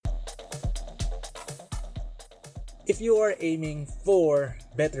If you are aiming for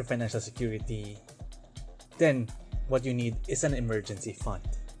better financial security, then what you need is an emergency fund.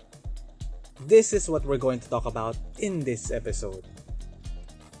 This is what we're going to talk about in this episode.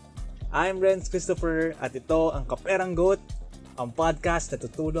 I'm Renz Christopher at ito ang Kaperang Goat, ang podcast na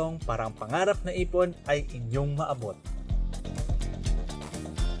tutulong para ang pangarap na ipon ay inyong maabot.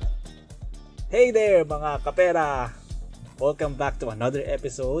 Hey there mga kapera! Welcome back to another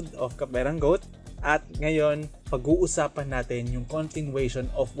episode of Kaperang Goat. At ngayon, pag-uusapan natin yung continuation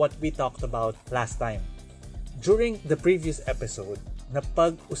of what we talked about last time. During the previous episode,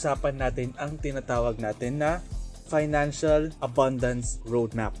 napag-usapan natin ang tinatawag natin na Financial Abundance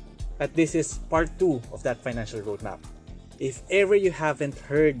Roadmap. At this is part 2 of that financial roadmap. If ever you haven't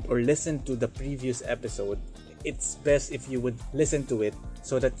heard or listened to the previous episode, it's best if you would listen to it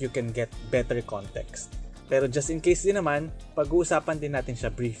so that you can get better context. Pero just in case din naman, pag-uusapan din natin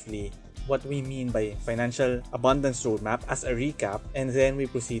siya briefly what we mean by Financial Abundance Roadmap as a recap, and then we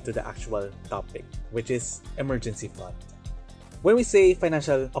proceed to the actual topic, which is emergency fund. When we say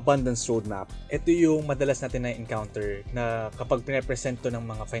Financial Abundance Roadmap, ito yung madalas natin na-encounter na kapag pinapresent to ng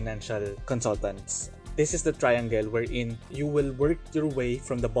mga financial consultants. This is the triangle wherein you will work your way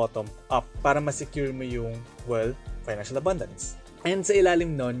from the bottom up para ma-secure mo yung, financial abundance. And sa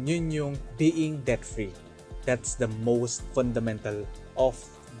ilalim nun, yun yung being debt-free. That's the most fundamental of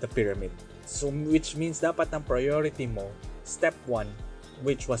the pyramid. So, which means dapat ang priority mo, step 1,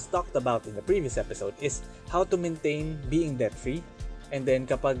 which was talked about in the previous episode, is how to maintain being debt-free. And then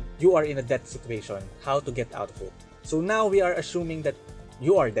kapag you are in a debt situation, how to get out of it. So now we are assuming that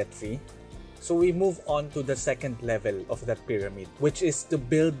you are debt-free. So we move on to the second level of that pyramid, which is to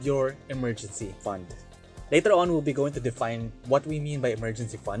build your emergency fund. Later on, we'll be going to define what we mean by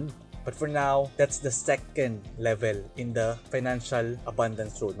emergency fund. But for now, that's the second level in the financial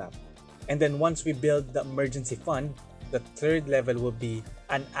abundance roadmap. And then once we build the emergency fund, the third level will be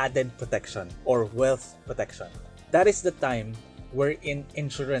an added protection or wealth protection. That is the time wherein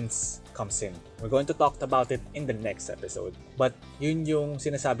insurance comes in. We're going to talk about it in the next episode. But yun yung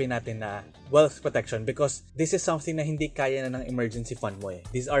sinasabi natin na wealth protection because this is something na hindi kaya na ng emergency fund mo eh.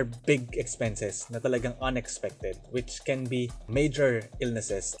 These are big expenses na talagang unexpected, which can be major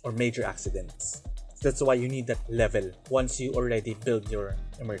illnesses or major accidents. That's why you need that level once you already build your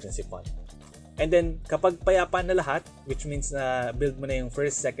emergency fund. And then, kapag payapa na lahat, which means na build mo na yung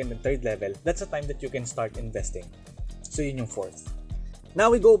first, second, and third level, that's the time that you can start investing. So, yun yung fourth. Now,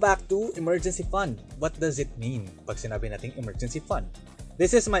 we go back to emergency fund. What does it mean pag sinabi nating emergency fund?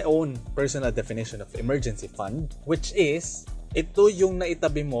 This is my own personal definition of emergency fund, which is, ito yung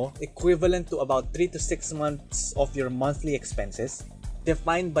naitabi mo equivalent to about 3 to 6 months of your monthly expenses,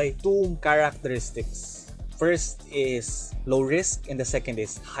 defined by two characteristics. First is low risk, and the second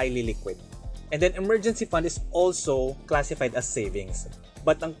is highly liquid. And then emergency fund is also classified as savings.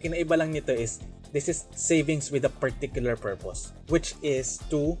 But ang kinaiba lang nito is this is savings with a particular purpose, which is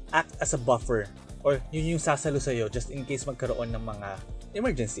to act as a buffer or yun yung sasalo sa'yo just in case magkaroon ng mga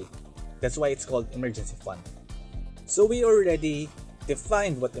emergency. That's why it's called emergency fund. So we already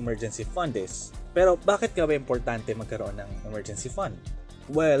defined what emergency fund is. Pero bakit ka ba importante magkaroon ng emergency fund?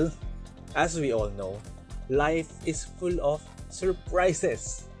 Well, as we all know, life is full of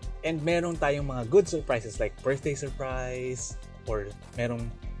surprises. And meron tayong mga good surprises like birthday surprise, or merong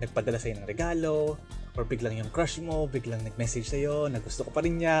nagpadala sa'yo ng regalo, or biglang yung crush mo, biglang nag-message sa'yo na gusto ko pa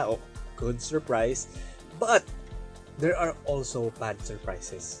rin niya, o good surprise. But there are also bad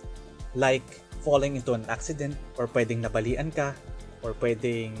surprises. Like falling into an accident, or pwedeng nabalian ka, or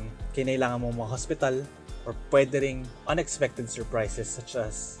pwedeng kinailangan mo hospital, or pwede ring unexpected surprises such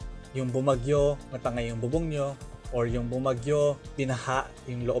as yung bumagyo, matangay yung bubong nyo, or yung bumagyo, binaha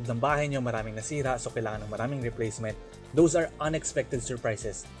yung loob ng bahay nyo, maraming nasira, so kailangan ng maraming replacement. Those are unexpected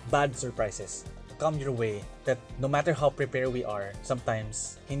surprises, bad surprises come your way that no matter how prepared we are,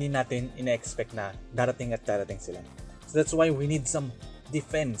 sometimes hindi natin ina-expect na darating at darating sila. So that's why we need some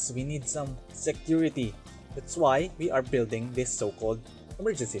defense, we need some security. That's why we are building this so-called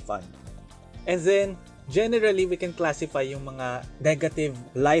emergency fund. And then, generally, we can classify yung mga negative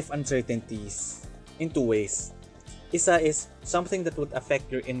life uncertainties in two ways. Isa is something that would affect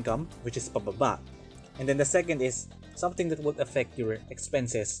your income, which is pababa. And then the second is something that would affect your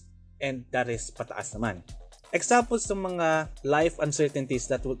expenses, and that is pataas naman. Examples ng mga life uncertainties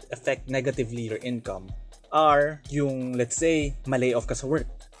that would affect negatively your income are yung, let's say, ma-lay off ka sa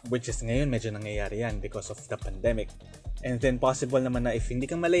work, which is ngayon medyo nangyayari yan because of the pandemic. And then possible naman na if hindi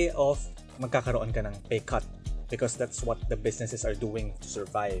ka ma-lay off, magkakaroon ka ng pay cut because that's what the businesses are doing to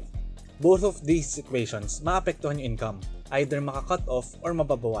survive. Both of these situations, maapektuhan yung income. Either maka-cut off or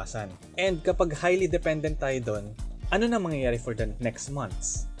mababawasan. And kapag highly dependent tayo doon, ano na mangyayari for the next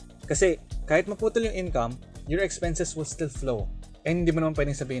months? Kasi kahit maputol yung income, your expenses will still flow. And hindi mo naman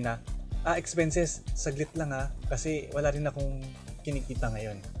pwedeng sabihin na, expenses, saglit lang kasi wala rin akong kinikita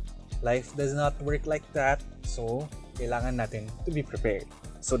ngayon. Life does not work like that, so kailangan natin to be prepared.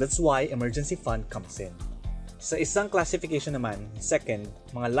 So that's why emergency fund comes in. Sa isang classification naman, second,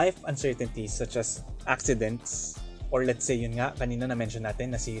 mga life uncertainties such as accidents, or let's say yun nga, kanina na-mention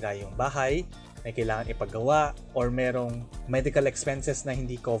natin, nasira yung bahay, may kailangan ipagawa, or merong medical expenses na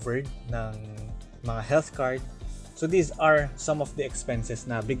hindi covered ng mga health card. So these are some of the expenses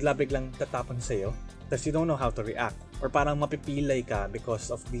na bigla-biglang tatapon sa'yo, tapos you don't know how to react, or parang mapipilay ka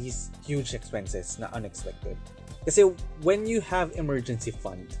because of these huge expenses na unexpected. Kasi when you have emergency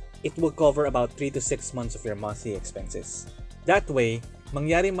fund, it will cover about 3 to 6 months of your monthly expenses. That way,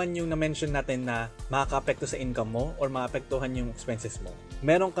 mangyari man yung na-mention natin na makaka-apekto sa income mo or maapektuhan yung expenses mo,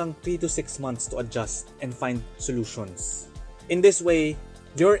 meron kang 3 to 6 months to adjust and find solutions. In this way,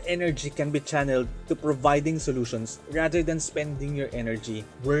 your energy can be channeled to providing solutions rather than spending your energy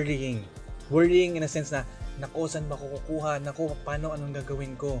worrying. Worrying in a sense na, naku, saan ba kukuha? Naku, paano, anong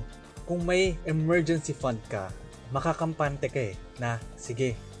gagawin ko? Kung may emergency fund ka, makakampante ka na,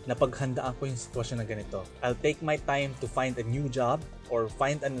 sige, napaghandaan ko yung sitwasyon na ganito. I'll take my time to find a new job or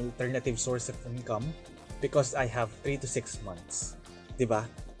find an alternative source of income because I have 3 to 6 months. Diba?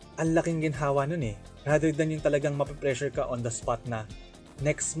 Ang laking ginhawa nun Rather than yung talagang mapipressure ka on the spot na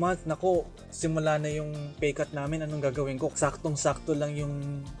next month, nako, simula na yung pay cut namin, anong gagawin ko? Saktong-sakto lang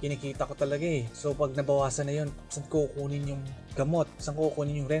yung kinikita ko talaga So pag nabawasan na yun, saan ko kukunin yung gamot? Saan ko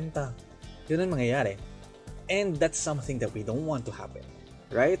kukunin yung renta? Yun ang mangyayari. And that's something that we don't want to happen.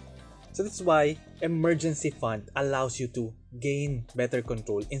 Right? So that's why emergency fund allows you to gain better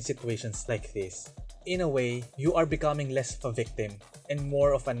control in situations like this. In a way, you are becoming less of a victim and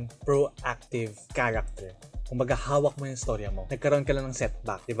more of an proactive character. Kung hawak mo yung storya mo, nagkaroon ka lang ng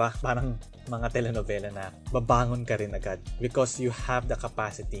setback, di ba? Parang mga telenovela na babangon ka rin agad because you have the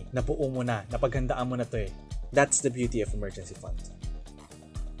capacity. Nabuo mo na, napaghandaan mo na to That's the beauty of emergency fund.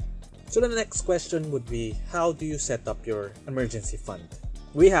 So the next question would be, how do you set up your emergency fund?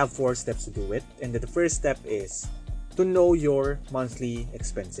 We have 4 steps to do it, and the first step is to know your monthly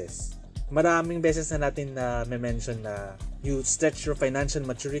expenses. Maraming beses na natin na mention na you stretch your financial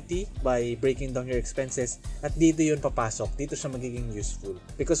maturity by breaking down your expenses, at dito yun papasok, dito siya magiging useful.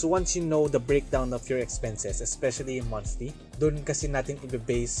 Because once you know the breakdown of your expenses, especially monthly, doon kasi natin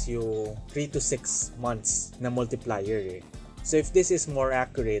i-base yung 3 to 6 months na multiplier So if this is more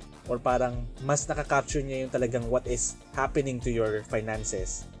accurate or parang mas nakaka-capture niya yung talagang what is happening to your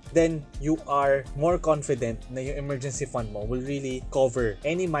finances, then you are more confident na yung emergency fund mo will really cover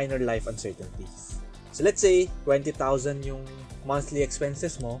any minor life uncertainties. So let's say 20,000 yung monthly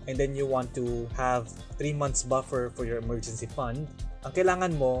expenses mo and then you want to have 3 months buffer for your emergency fund. Ang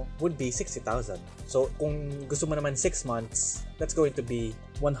kailangan mo would be 60,000. So kung gusto mo naman 6 months, that's going to be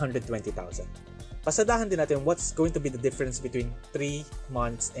 120,000. Pasadahan din natin what's going to be the difference between 3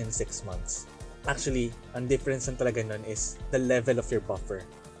 months and 6 months. Actually, ang difference ng talaga nun is the level of your buffer.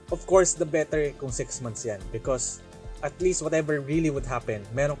 Of course, the better kung 6 months yan because at least whatever really would happen,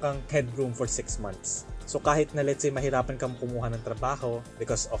 meron kang headroom for 6 months. So kahit na let's say mahirapan kang kumuha ng trabaho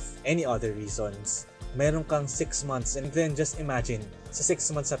because of any other reasons, meron kang 6 months and then just imagine, sa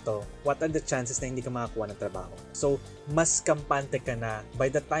 6 months na to, what are the chances na hindi ka makakuha ng trabaho? So, mas kampante ka na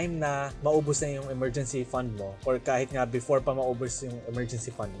by the time na maubos na yung emergency fund mo or kahit nga before pa maubos yung emergency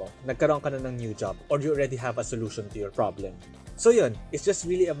fund mo, nagkaroon ka na ng new job or you already have a solution to your problem. So yun, it's just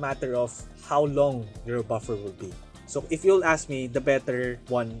really a matter of how long your buffer will be. So if you'll ask me, the better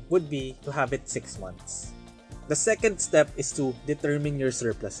one would be to have it 6 months. The second step is to determine your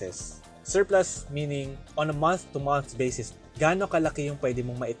surpluses. Surplus meaning on a month-to-month basis, gaano kalaki yung pwede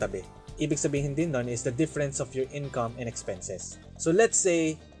mong maitabi. Ibig sabihin din nun is the difference of your income and expenses. So let's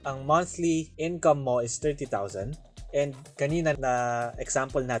say, ang monthly income mo is 30,000 and kanina na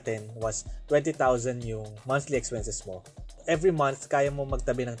example natin was 20,000 yung monthly expenses mo. Every month, kaya mo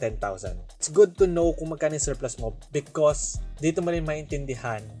magtabi ng 10,000. It's good to know kung magkano yung surplus mo because dito mo rin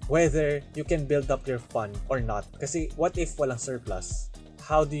maintindihan whether you can build up your fund or not. Kasi what if walang surplus?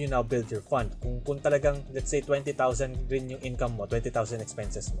 How do you now build your fund? Kung talagang, let's say, 20,000 rin yung income mo, 20,000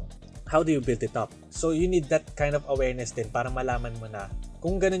 expenses mo, how do you build it up? So you need that kind of awareness din para malaman mo na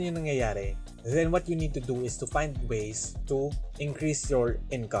kung ganun yung nangyayari, then what you need to do is to find ways to increase your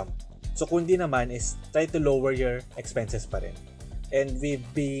income. So kung di naman is try to lower your expenses pa rin. And we've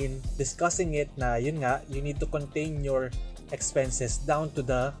been discussing it na yun nga, you need to contain your expenses down to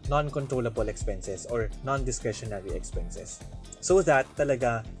the non-controllable expenses or non-discretionary expenses. So that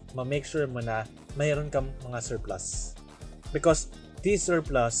talaga ma-make sure mo na mayroon kang mga surplus. Because this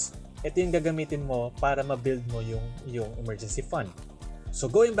surplus, ito yung gagamitin mo para ma-build mo yung emergency fund. So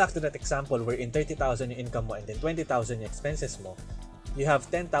going back to that example where in 30,000 yung income mo and then 20,000 yung expenses mo, you have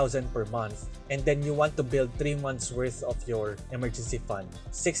 10,000 per month and then you want to build 3 months worth of your emergency fund.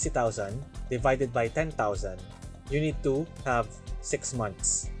 60,000 divided by 10,000, you need to have 6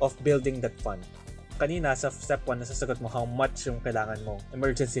 months of building that fund. Kanina sa step 1 nasasagot mo how much yung kailangan mong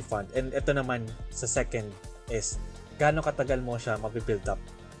emergency fund, and ito naman sa second is gaano katagal mo siya mabibuild up.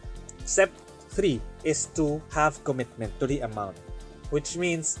 Step 3 is to have commitment to the amount, which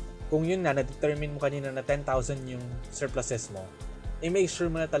means kung yun na-determine mo kanina na 10,000 yung surpluses mo, i-make sure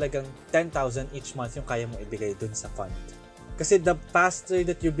mo na talagang 10,000 each month yung kaya mo ibigay dun sa fund. Kasi the faster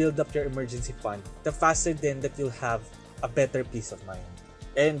that you build up your emergency fund, the faster then that you'll have a better peace of mind.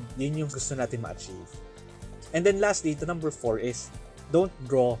 And yun yung gusto natin ma-achieve. And then lastly, to number 4 is don't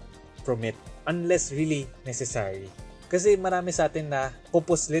draw from it unless really necessary. Kasi marami sa atin na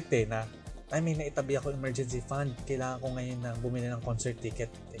pupuslit na may naitabi ako emergency fund. Kailangan ko ngayon na bumili ng concert ticket.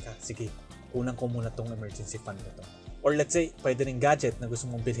 Teka, sige, kunan ko muna tong emergency fund na to. Or let's say, pwede rin gadget na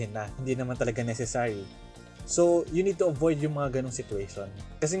gusto mong bilhin na hindi naman talaga necessary. So, you need to avoid yung mga ganong situation.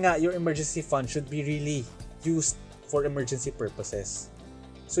 Kasi nga, your emergency fund should be really used for emergency purposes.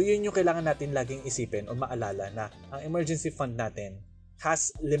 So, yun yung kailangan natin laging isipin o maalala na ang emergency fund natin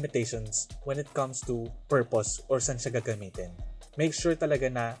has limitations when it comes to purpose or saan siya gagamitin. Make sure talaga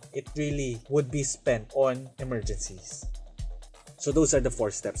na it really would be spent on emergencies. So those are the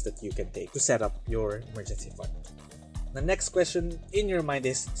 4 steps that you can take to set up your emergency fund. The next question in your mind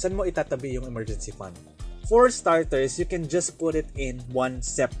is, saan mo itatabi yung emergency fund? For starters, you can just put it in one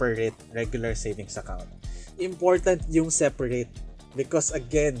separate regular savings account. Important yung separate because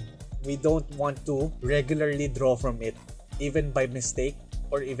again, we don't want to regularly draw from it even by mistake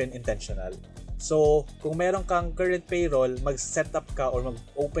or even intentional. So, kung meron kang current payroll, mag-set up ka or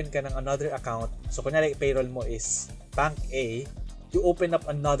mag-open ka ng another account. So, kunyari payroll mo is Bank A, you open up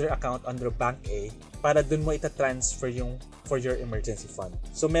another account under Bank A para dun mo ita-transfer yung for your emergency fund.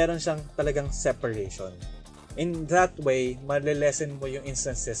 So, meron siyang talagang separation. In that way, malilesen mo yung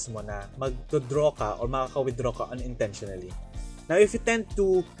instances mo na mag-draw ka or makaka-withdraw ka unintentionally. Now, if you tend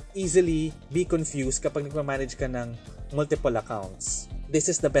to easily be confused kapag nagmamanage ka ng multiple accounts, this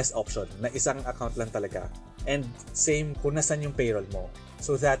is the best option na isang account lang talaga. And same kung nasan yung payroll mo.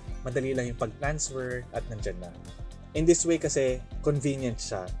 So that madali lang yung pag-transfer at nandyan na. In this way kasi, convenient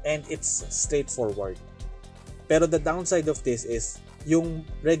siya and it's straightforward. Pero the downside of this is, yung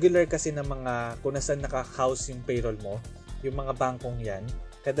regular kasi na mga kung nasan naka-house yung payroll mo, yung mga bangkong yan,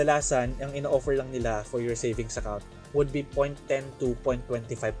 kadalasan, ang ino-offer lang nila for your savings account would be 0.10 to 0.25%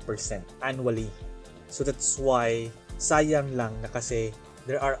 annually. So that's why sayang lang na kasi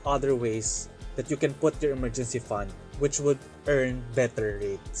there are other ways that you can put your emergency fund which would earn better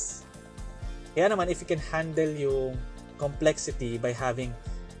rates. Kaya naman, if you can handle yung complexity by having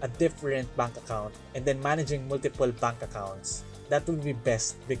a different bank account and then managing multiple bank accounts, that will be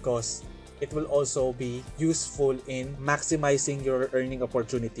best because it will also be useful in maximizing your earning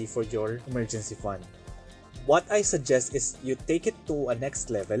opportunity for your emergency fund. What I suggest is you take it to a next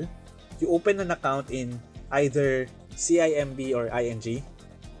level. You open an account in either CIMB or ING.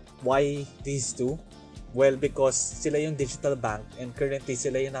 Why these two? Well, because sila yung digital bank and currently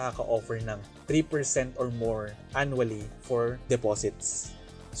sila yung nakaka-offer ng 3% or more annually for deposits.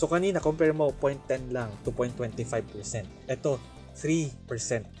 So kanina, compare mo 0.10 lang to 0.25%. Ito,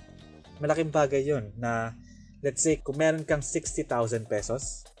 3%. Malaking bagay yun na, let's say, kung meron kang 60,000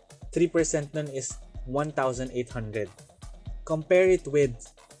 pesos, 3% nun is 1,800. Compare it with,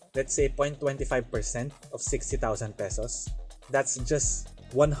 let's say, 0.25% of 60,000 pesos. That's just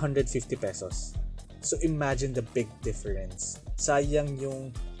 150 pesos. So imagine the big difference. Sayang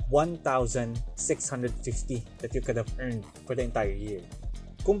yung 1,650 that you could have earned for the entire year.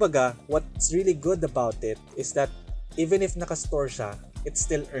 Kumbaga, what's really good about it is that even if nakastore siya, it's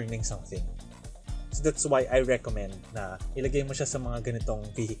still earning something. So that's why I recommend na ilagay mo siya sa mga ganitong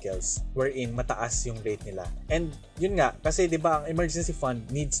vehicles wherein mataas yung rate nila. And yun nga, kasi diba ang emergency fund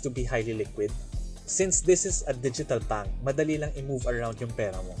needs to be highly liquid. Since this is a digital bank, madali lang i-move around yung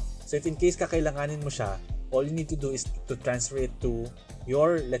pera mo. So if in case kakailanganin mo siya, all you need to do is to transfer it to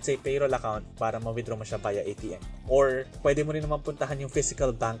your, let's say, payroll account para ma-withdraw mo siya via ATM. Or pwede mo rin naman puntahan yung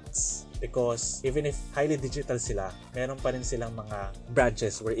physical banks because even if highly digital sila, meron pa rin silang mga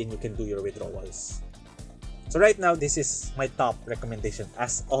branches wherein you can do your withdrawals. So right now, this is my top recommendation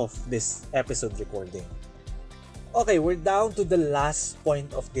as of this episode recording. Okay, we're down to the last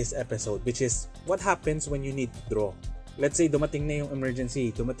point of this episode, which is what happens when you need to draw. let's say dumating na yung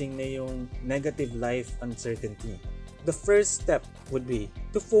emergency, dumating na yung negative life uncertainty. The first step would be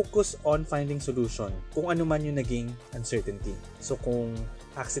to focus on finding solution kung ano man yung naging uncertainty. So kung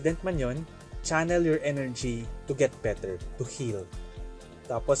accident man yon, channel your energy to get better, to heal.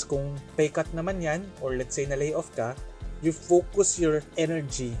 Tapos kung pay cut naman yan, or let's say na lay off ka, you focus your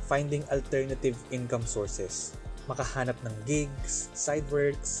energy finding alternative income sources. Makahanap ng gigs, side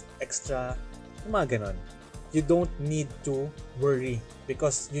works, extra, mga ganon. You don't need to worry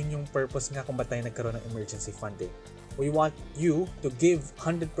because yun yung purpose nga kung ba't tayo nagkaroon ng emergency funding. We want you to give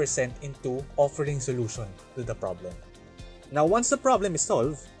 100% into offering solution to the problem. Now, once the problem is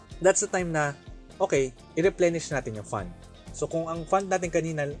solved, that's the time na, okay, i-replenish natin yung fund. So, kung ang fund natin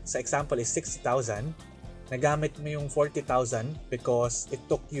kanina, sa example, is 60,000, nagamit mo yung 40,000 because it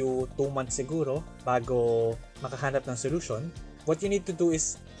took you 2 months siguro bago makahanap ng solution, what you need to do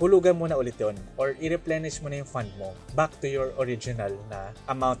is hulugan mo na ulit yun or i-replenish mo na yung fund mo back to your original na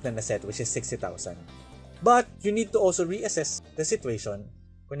amount na naset, which is 60,000. But you need to also reassess the situation.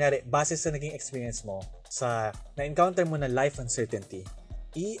 Kunyari, base sa naging experience mo sa na-encounter mo na life uncertainty,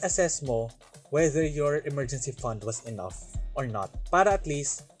 i-assess mo whether your emergency fund was enough or not. Para at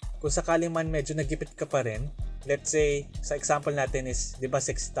least, kung sakaling man medyo nagipit ka pa rin, let's say, sa example natin is, di ba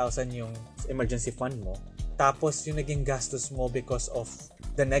 6,000 yung emergency fund mo, tapos yung naging gastos mo because of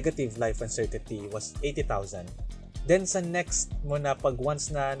the negative life uncertainty was 80,000. Then sa next mo na pag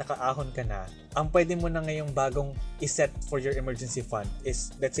once na nakaahon ka na, ang pwede mo na ngayong bagong iset for your emergency fund is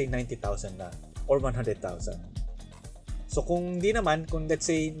let's say 90,000 na or 100,000. So kung di naman, kung let's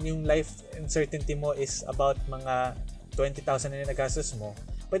say yung life uncertainty mo is about mga 20,000 na nagastos mo,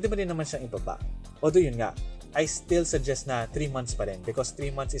 pwede mo din naman siyang ibaba. Although yun nga, I still suggest na 3 months pa rin because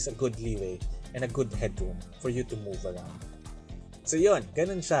 3 months is a good leeway and a good headroom for you to move around. So yun,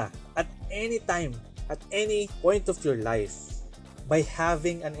 ganun siya. At any time, at any point of your life, by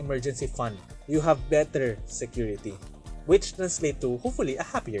having an emergency fund, you have better security, which translates to hopefully a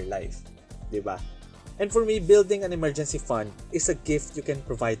happier life, diba? And for me, building an emergency fund is a gift you can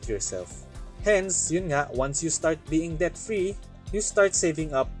provide to yourself. Hence, yun nga, once you start being debt-free, you start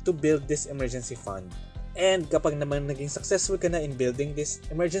saving up to build this emergency fund. And kapag naman naging successful ka na in building this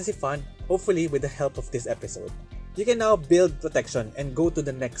emergency fund, hopefully with the help of this episode, you can now build protection and go to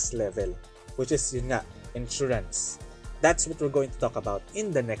the next level, which is yun nga, insurance. That's what we're going to talk about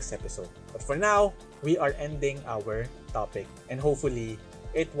in the next episode. But for now, we are ending our topic and hopefully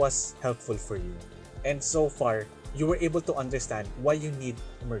it was helpful for you. And so far, you were able to understand why you need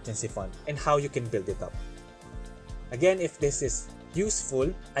emergency fund and how you can build it up. Again, if this is useful,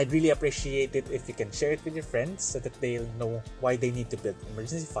 I'd really appreciate it if you can share it with your friends so that they'll know why they need to build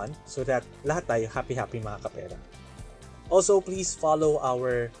emergency fund so that lahat tayo happy mga kapera. Also, please follow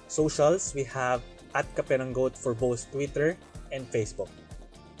our socials. We have @kaperanggoat for both Twitter and Facebook.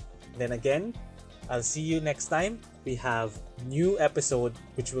 Then again, I'll see you next time. We have new episode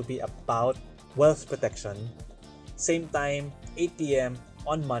which will be about wealth protection. Same time, 8 p.m.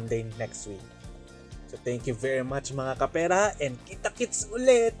 on Monday next week. So thank you very much mga kapera and kita-kits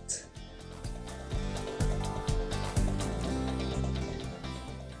ulit!